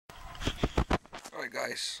Alright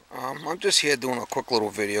guys, I'm just here doing a quick little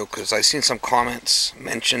video because I seen some comments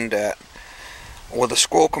mentioned that with a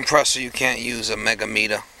scroll compressor you can't use a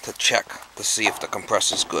megohmmeter to check to see if the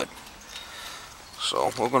compressor's good.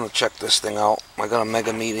 So we're going to check this thing out. I got a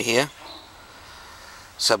megohmmeter here,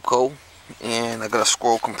 supco, and I got a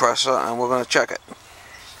scroll compressor, and we're going to check it.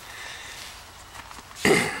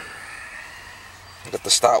 Got the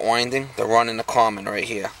start winding, the run and the common right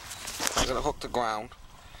here. I'm going to hook the ground.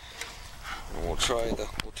 And we'll try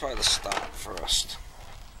the start first.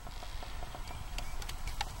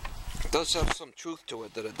 It does have some truth to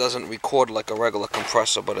it that it doesn't record like a regular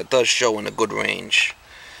compressor, but it does show in a good range.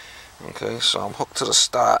 Okay, so I'm hooked to the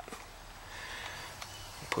start.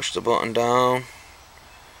 Push the button down.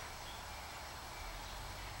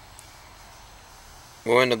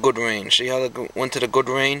 We're in the good range. See how it went to the good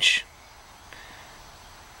range?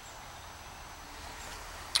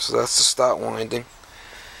 So that's the start winding.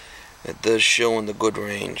 It does show in the good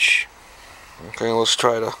range. Okay, let's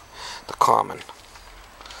try the common.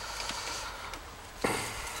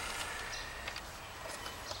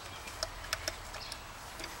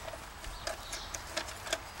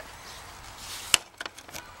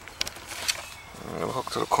 I'll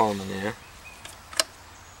hook to the common here.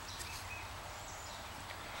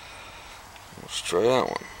 Let's try that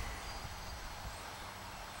one.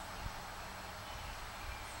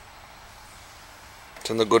 It's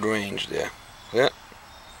in the good range there. Yeah.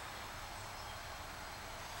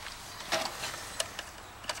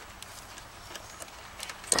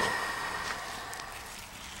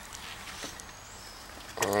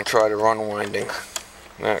 I'm going to try the run winding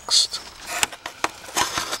next.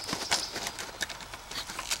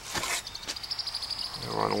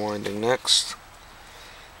 The run winding next.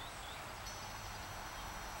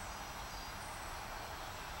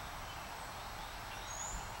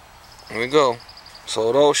 There we go. So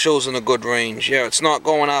it all shows in a good range. Yeah, it's not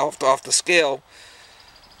going off the scale,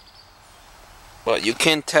 but you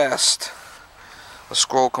can test a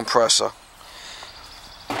scroll compressor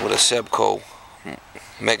with a supco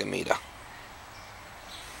megohmmeter.